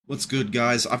What's good,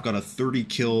 guys? I've got a 30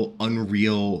 kill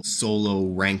Unreal solo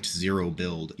ranked 0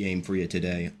 build game for you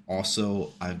today.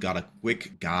 Also, I've got a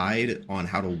quick guide on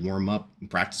how to warm up and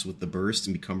practice with the burst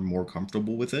and become more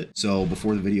comfortable with it. So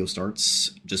before the video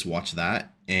starts, just watch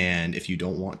that. And if you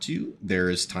don't want to,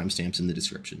 there's timestamps in the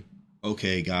description.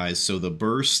 Okay guys, so the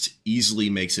burst easily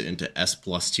makes it into S+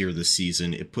 tier this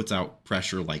season. It puts out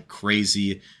pressure like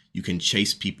crazy. You can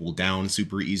chase people down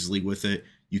super easily with it.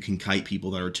 You can kite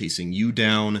people that are chasing you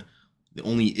down. The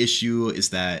only issue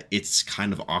is that it's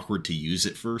kind of awkward to use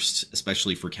at first,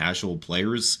 especially for casual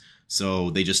players, so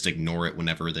they just ignore it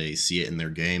whenever they see it in their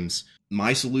games.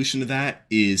 My solution to that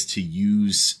is to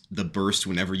use the burst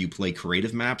whenever you play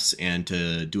creative maps and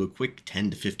to do a quick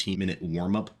 10 to 15 minute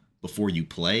warm-up before you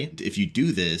play. If you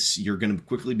do this, you're going to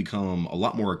quickly become a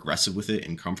lot more aggressive with it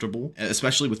and comfortable,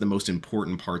 especially with the most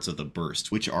important parts of the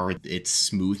burst, which are its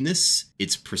smoothness,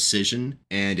 its precision,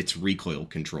 and its recoil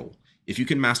control. If you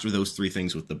can master those three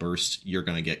things with the burst, you're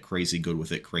going to get crazy good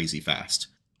with it crazy fast.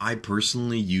 I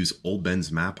personally use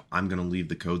OldBens Map. I'm going to leave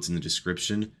the codes in the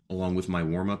description along with my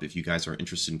warm-up if you guys are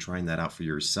interested in trying that out for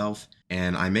yourself.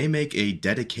 And I may make a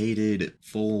dedicated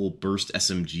full burst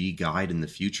SMG guide in the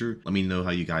future. Let me know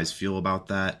how you guys feel about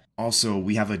that. Also,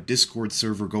 we have a Discord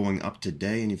server going up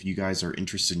today, and if you guys are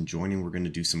interested in joining, we're going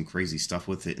to do some crazy stuff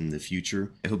with it in the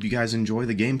future. I hope you guys enjoy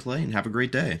the gameplay and have a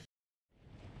great day.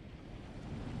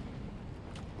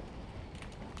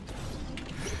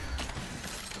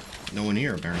 No one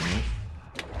here, apparently.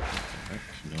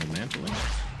 No mantling.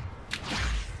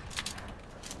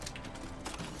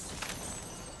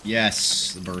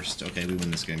 Yes, the burst. Okay, we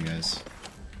win this game, guys.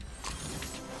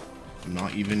 I'm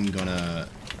not even gonna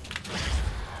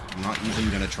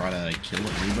try to kill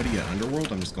anybody at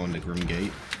Underworld. I'm just going to Grim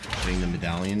Gate, getting the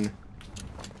medallion.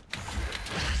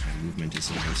 My movement is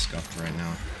a little scuffed right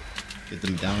now. Get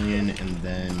the medallion, and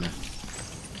then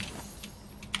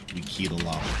we key the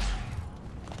lava.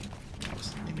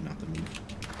 Maybe not the move.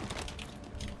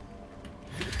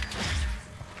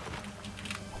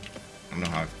 I don't know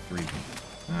how I have three.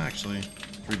 Actually,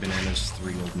 3 bananas,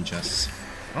 3 golden chests.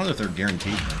 I don't know if they're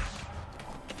guaranteed though.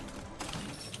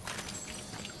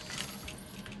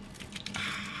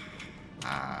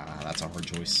 That's a hard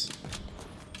choice.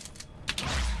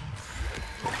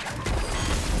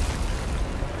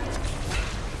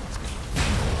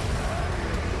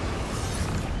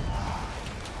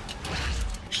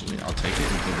 I'll take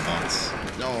it and kill the bots.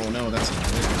 No, that's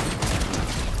not it.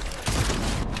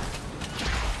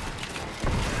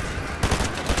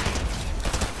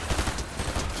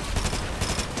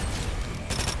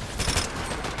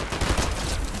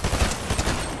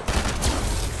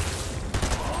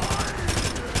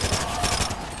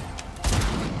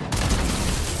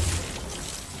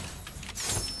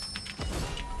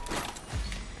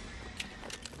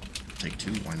 Take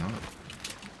 2, why not?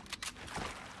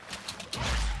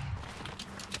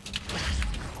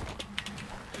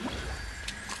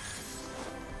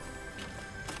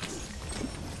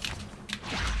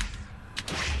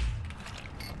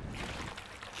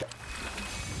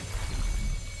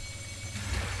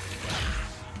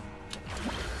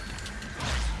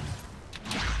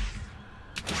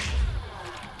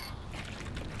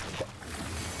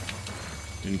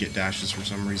 Didn't get dashes for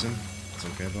some reason. It's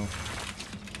okay though.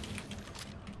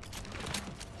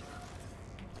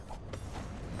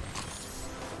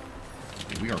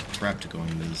 We are prepped going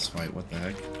into this fight, what the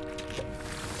heck?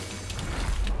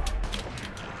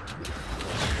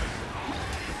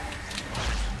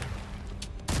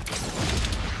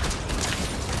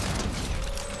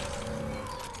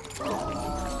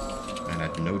 And I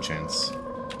had no chance.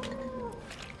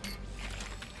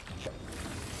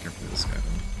 Careful with this guy though.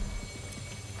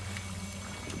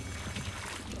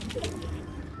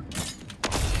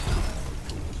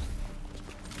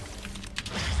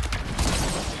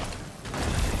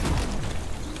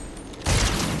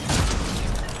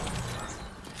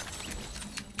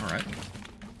 Alright,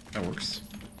 that works.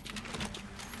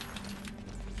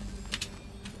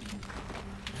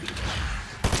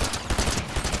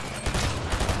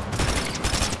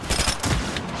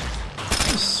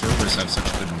 These servers have such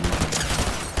good movement.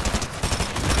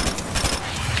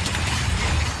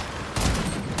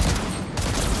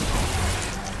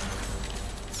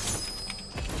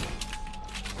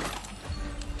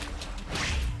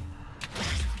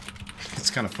 It's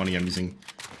kind of funny I'm using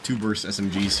 2 burst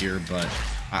SMGs here, but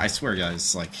I swear,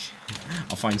 guys, like,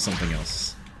 I'll find something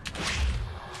else.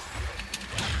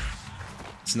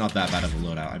 It's not that bad of a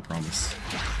loadout, I promise.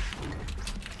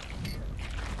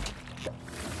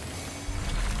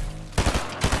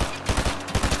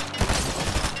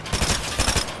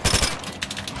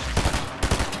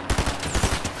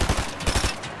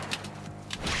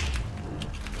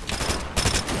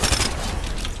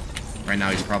 Right now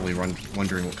he's probably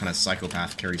wondering what kind of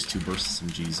psychopath carries 2 burst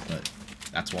SMGs, but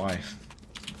that's why.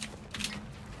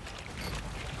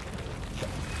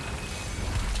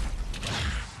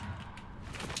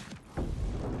 I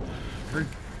heard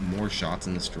more shots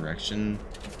in this direction.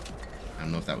 I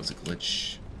don't know if that was a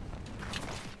glitch.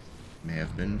 May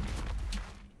have been.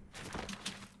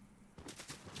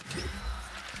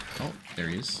 Oh, there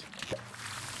he is.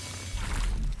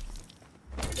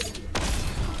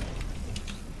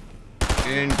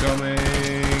 Incoming!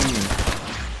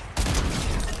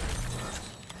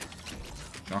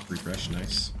 Shock refresh,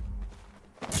 nice.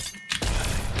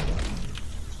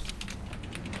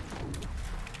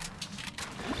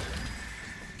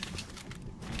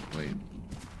 Wait.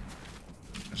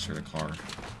 I just heard a car.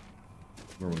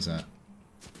 Where was that?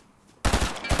 I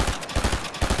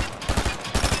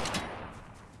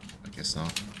guess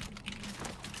not.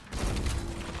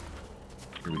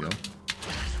 Here we go.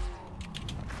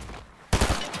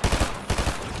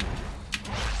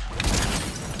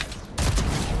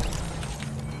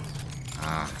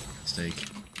 Mistake.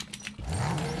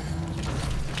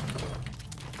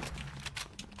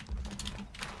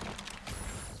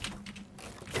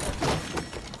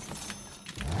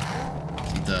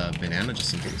 Keep the banana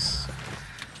just in case.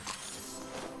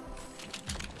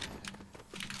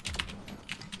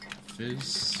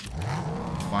 Fizz.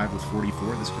 5 with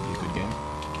 44. This could be a good game.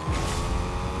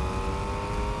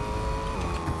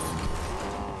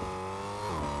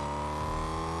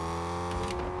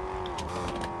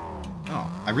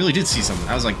 I really did see something.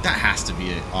 I was like, that has to be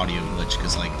an audio glitch,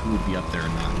 because, like, who would be up there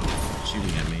and not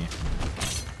shooting at me?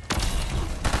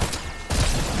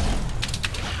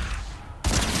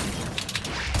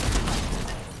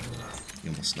 He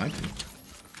almost sniped me.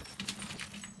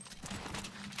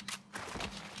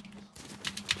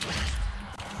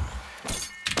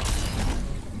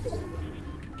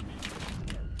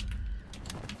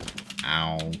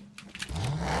 Ow.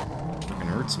 Freaking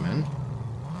hurts, man.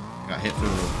 Got hit for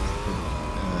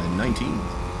 19.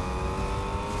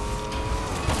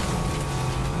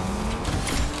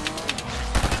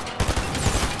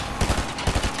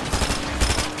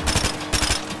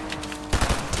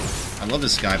 I love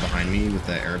this guy behind me with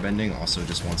the airbending. Also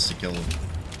just wants to kill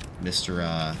Mr.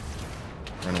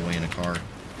 Run away in a car.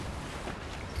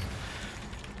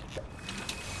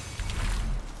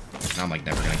 Now I'm like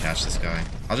never gonna catch this guy.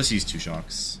 I'll just use 2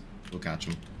 shocks. We'll catch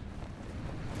him.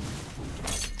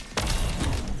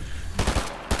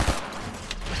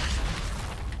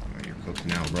 Cooked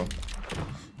now, bro. What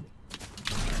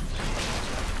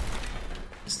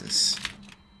is this?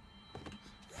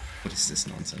 What is this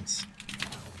nonsense?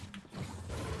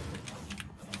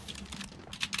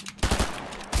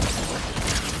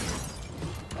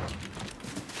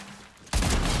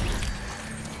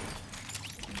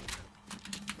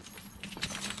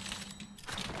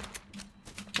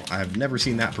 Well, I've never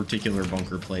seen that particular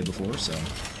bunker play before, so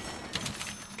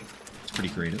it's pretty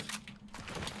creative.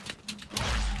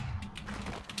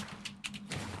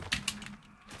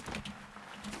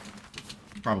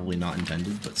 Probably not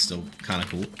intended, but still kind of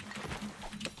cool.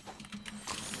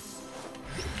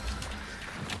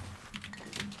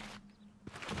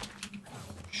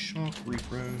 Shock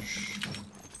refresh.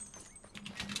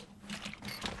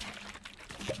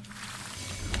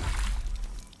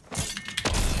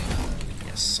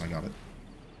 Yes, I got it.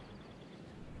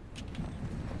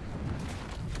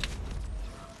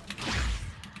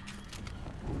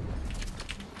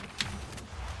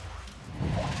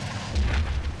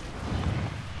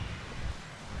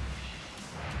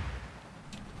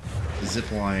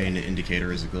 Zipline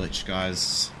indicator is a glitch,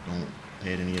 guys. Don't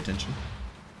pay it any attention.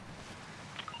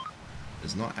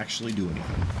 Does not actually do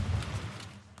anything.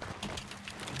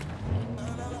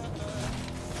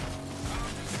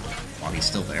 While he's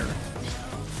still there.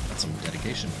 That's some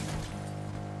dedication.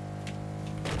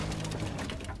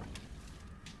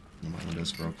 My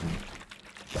window's broken.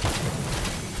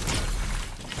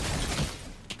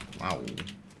 Wow.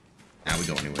 Now we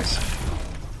go anyways.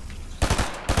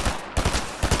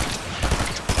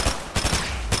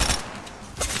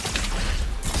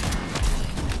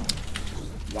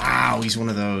 Wow, he's one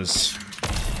of those.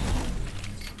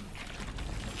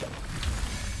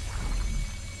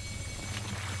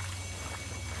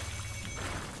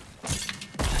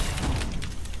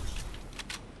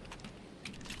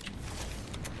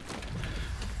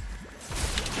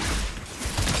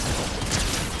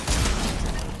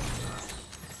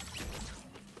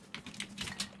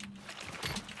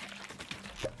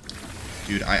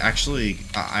 Dude, I actually,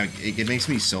 it makes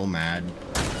me so mad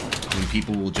when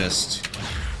people will just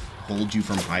hold you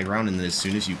from high ground, and then as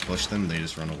soon as you push them, they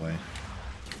just run away.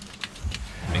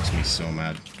 It makes me so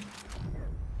mad.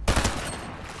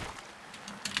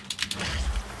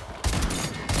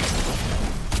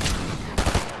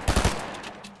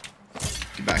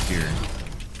 back here?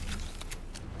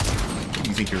 Where do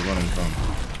you think you're running from?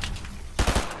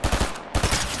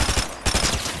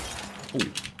 Oh,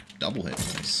 double hit.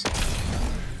 Nice.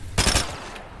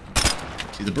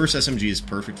 See, the burst SMG is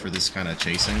perfect for this kind of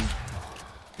chasing.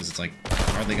 Because it's like,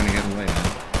 how are they going to get away,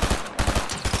 man?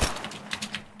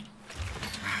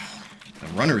 The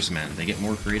runners, man, they get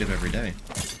more creative every day.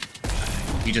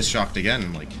 He just shocked again.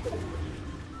 I'm like,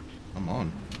 come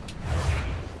on.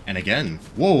 And again.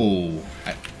 Whoa.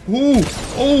 Whoa.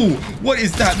 Oh, what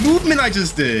is that movement I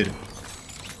just did?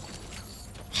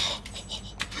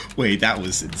 Wait, that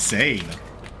was insane.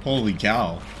 Holy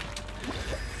cow.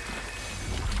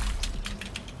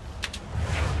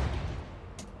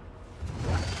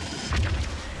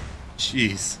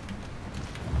 Jeez.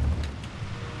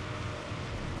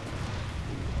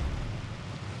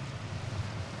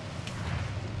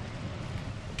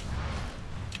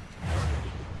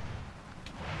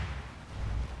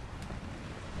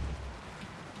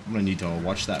 I'm gonna need to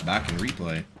watch that back and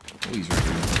replay. Oh, he's right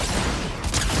here.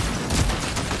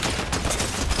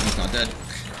 He's not dead.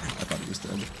 I thought he was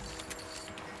dead.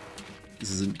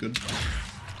 This isn't good.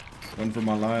 Run for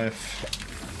my life.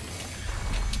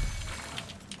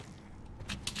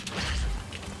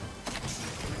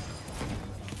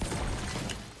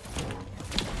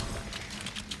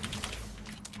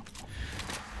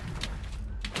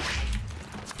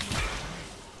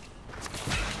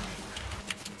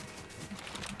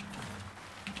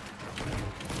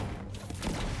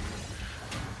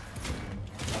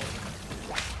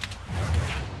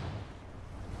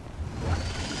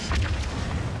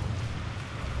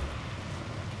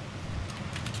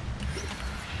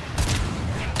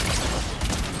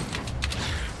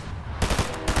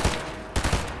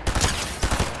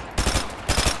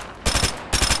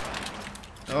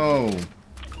 Oh.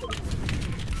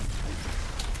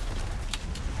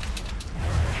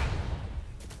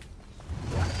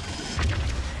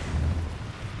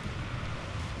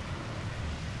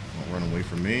 Don't run away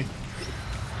from me.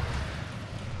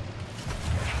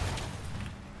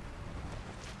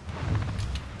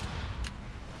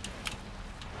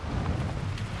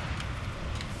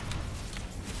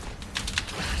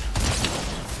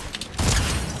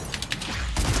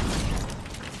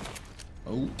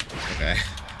 Oh, okay.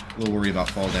 A little worried about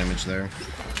fall damage there.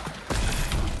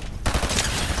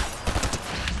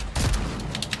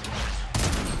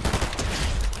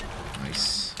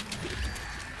 Nice.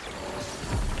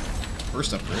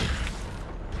 First upgrade.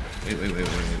 Wait.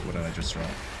 What did I just drop?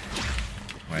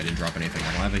 Why, I didn't drop anything.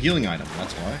 I don't have a healing item.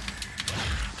 That's why.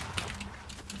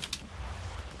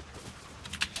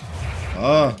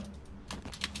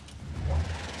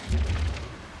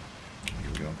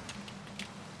 Here we go.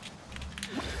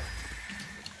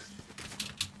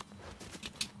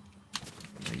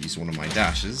 I use one of my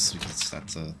dashes because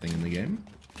that's a thing in the game.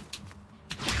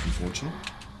 Unfortunate.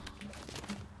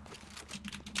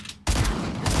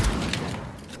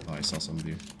 Oh, I saw some of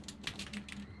you.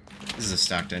 This is a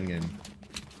stacked endgame.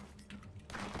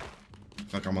 I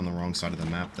feel like I'm on the wrong side of the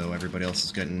map though. Everybody else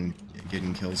is getting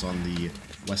kills on the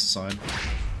west side.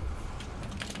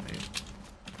 I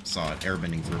saw it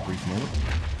airbending for a brief moment.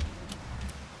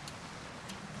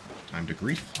 Time to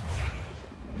grief.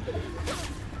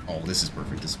 Oh, this is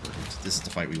perfect. This is perfect. This is the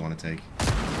fight we want to take.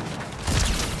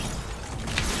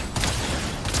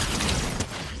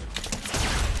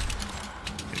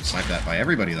 Okay, snipe that by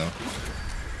everybody, though.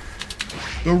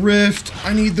 The rift!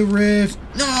 I need the rift!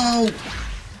 No!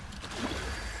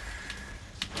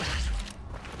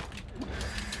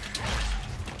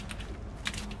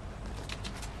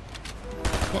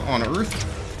 What on earth?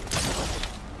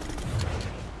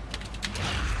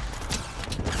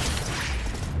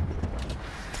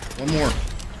 One more.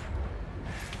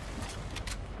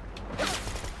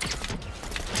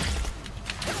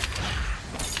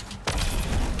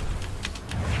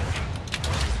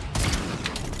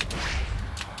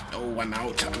 Oh, I'm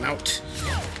out. I'm out.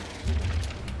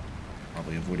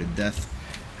 Probably avoided death.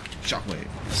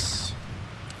 Shockwaves.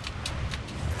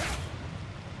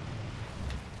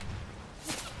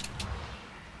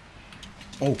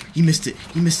 Oh, he missed it.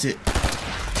 He missed it.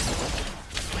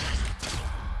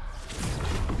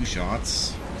 2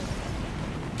 shots.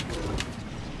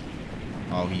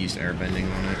 Oh, he used airbending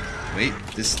on it. Wait,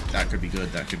 that could be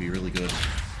good. That could be really good.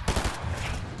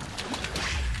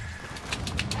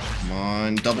 Come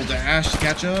on, double dash,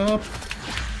 catch up.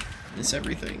 Miss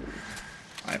everything.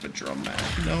 I have a drum mag.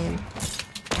 No.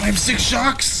 I have 6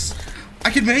 shocks. I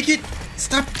can make it.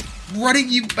 Stop running,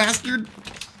 you bastard.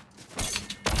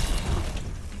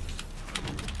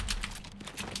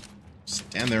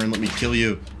 Stand there and let me kill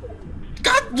you.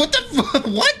 God, what the fuck?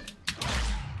 What?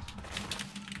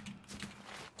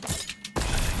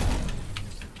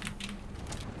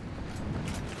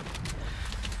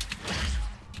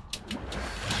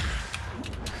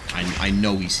 I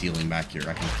know he's healing back here.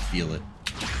 I can feel it.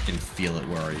 I can feel it.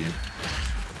 Where are you?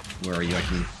 Where are you? I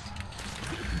can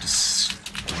just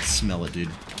smell it, dude.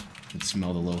 I can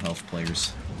smell the low health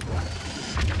players.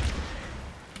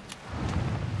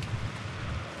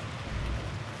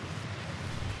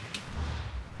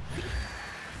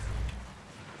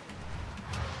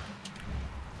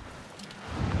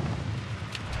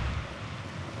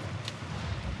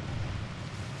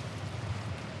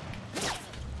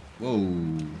 Whoa.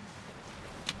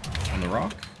 On the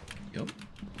rock? Yep.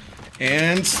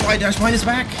 And slide dash behind his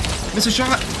back. Miss a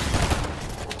shot.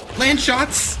 Land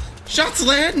shots. Shots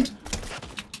land.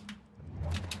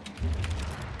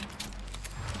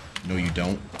 No, you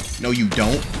don't. No, you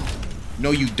don't.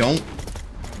 No, you don't.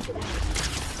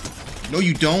 No,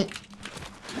 you don't.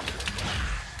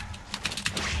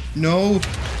 No,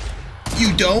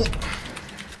 you don't.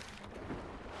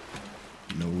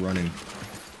 No running.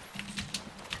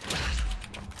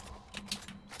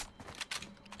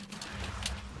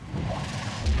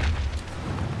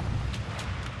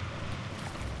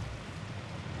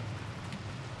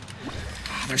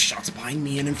 There's shots behind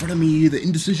me and in front of me. The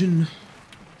indecision.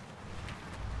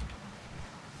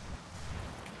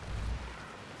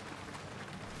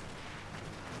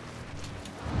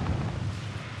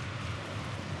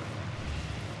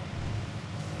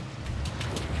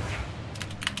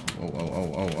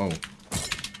 Oh.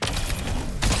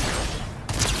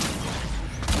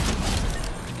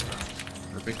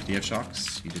 Perfect. Do you have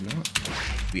shocks? You did not.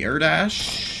 We air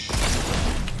dash.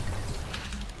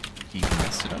 He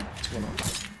messed it up. What's going on?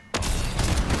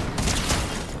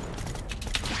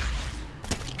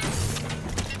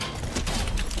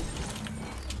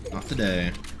 Not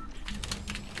today.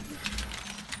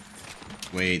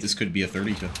 Wait, this could be a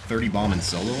 30 bomb in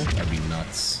solo? That'd be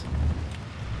nuts.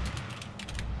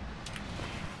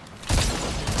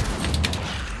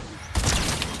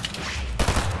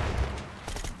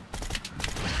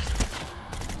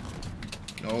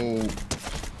 No.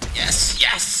 Yes,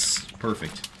 yes!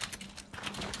 Perfect.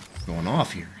 What's going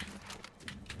off here?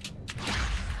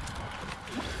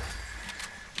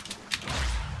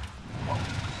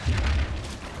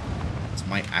 This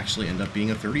might actually end up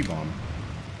being a 30 bomb.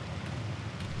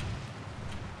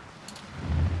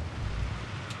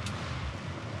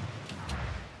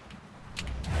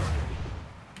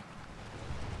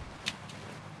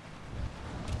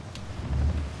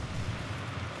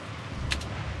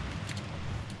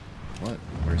 What?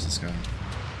 Where's this guy?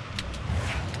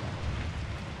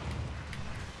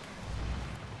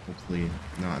 Hopefully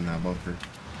not in that bunker.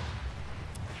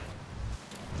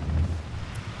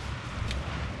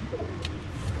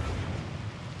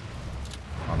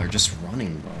 Oh, they're just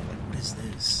running, bro. Like, what is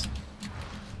this?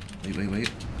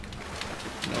 Wait.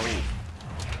 No.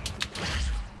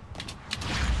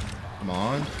 Come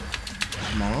on.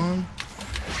 Come on.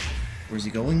 Where's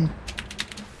he going?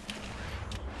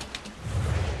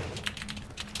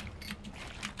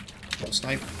 Don't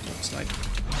snipe. Don't snipe.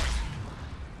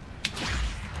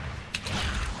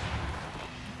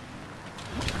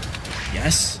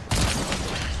 Yes.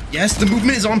 Yes, the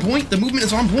movement is on point. The movement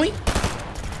is on point.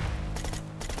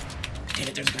 Damn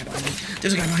it, there's a guy behind me.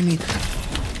 There's a guy behind me.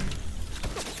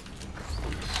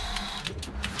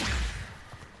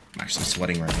 I'm actually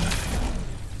sweating right now.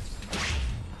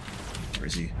 Where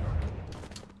is he?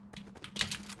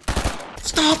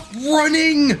 Stop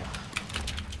running!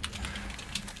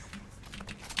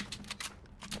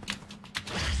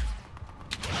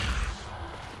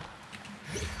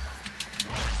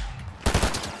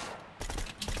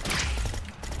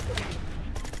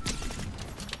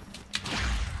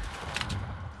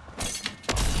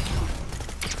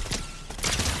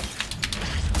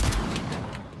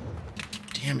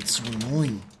 Damn, it's so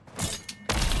annoying.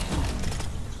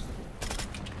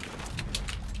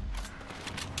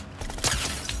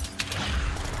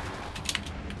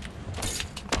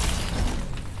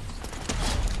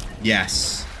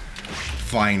 Yes.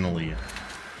 Finally.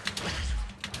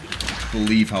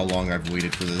 Believe how long I've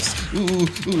waited for this.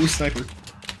 Ooh, sniper.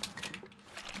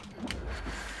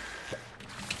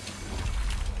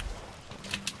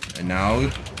 And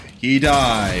now he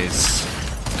dies.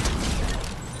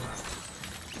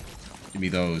 Give me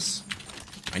those.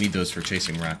 I need those for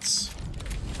chasing rats.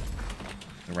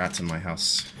 The rats in my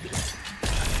house.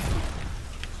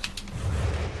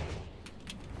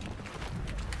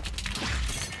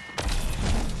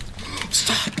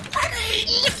 Stop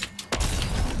running!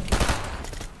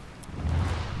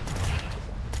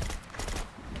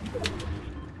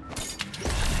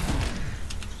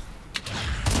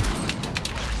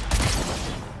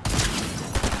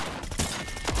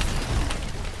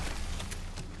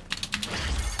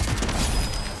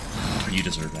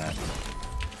 deserve that.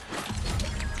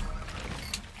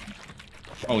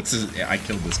 Oh, it says I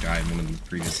killed this guy in one of the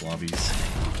previous lobbies.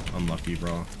 Unlucky,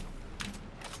 bro.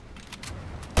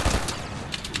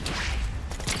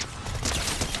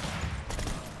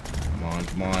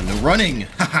 Come on, no running!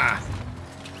 Haha!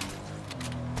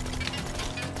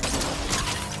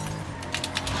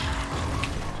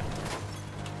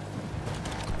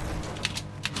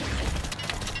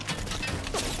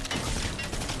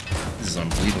 This is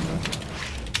unbelievable.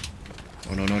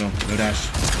 Oh no, no dash.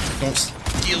 Don't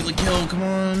steal the kill, come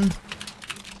on!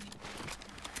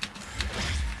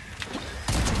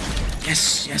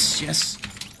 Yes!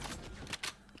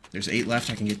 There's 8 left,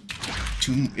 I can get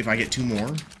 2, if I get 2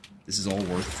 more. This is all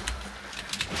worth.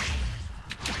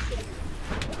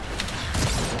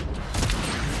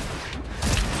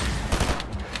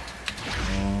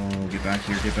 Oh, get back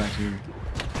here.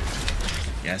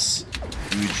 Yes,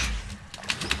 huge.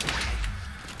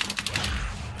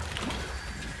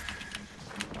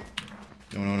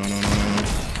 No.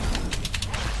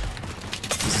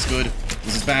 This is good.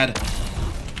 This is bad.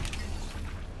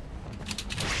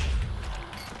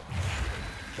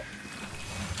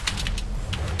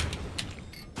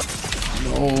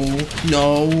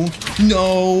 No!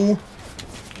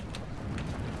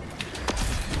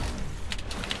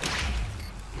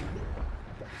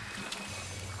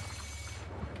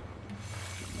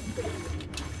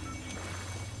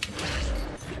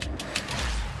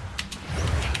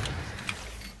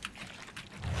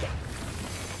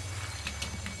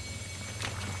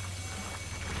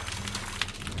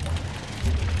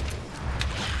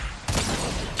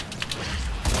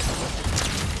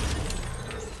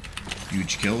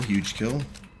 Huge kill.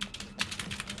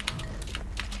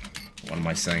 What am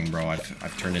I saying, bro?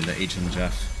 I've turned into Agent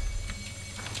Jeff.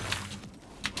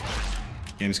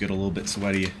 Games get a little bit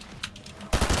sweaty. What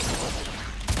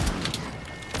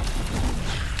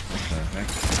the heck?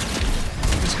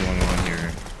 What is going on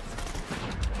here?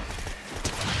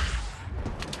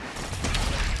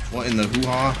 What in the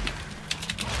hoo-ha?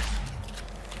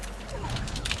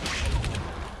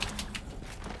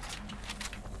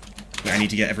 I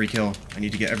need to get every kill.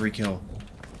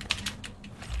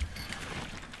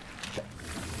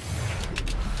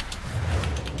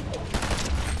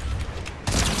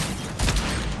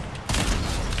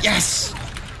 Yes!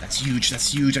 That's huge.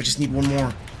 I just need one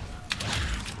more.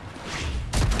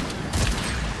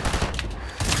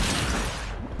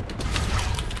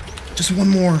 Just one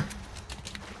more.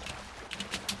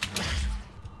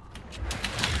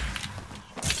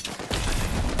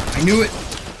 I knew it.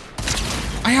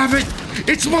 I have it.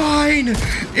 It's mine!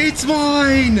 It's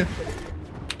mine!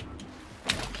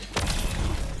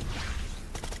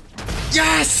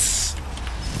 Yes!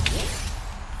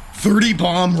 30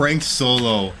 bomb ranked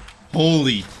solo.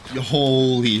 Holy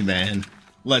man.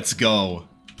 Let's go.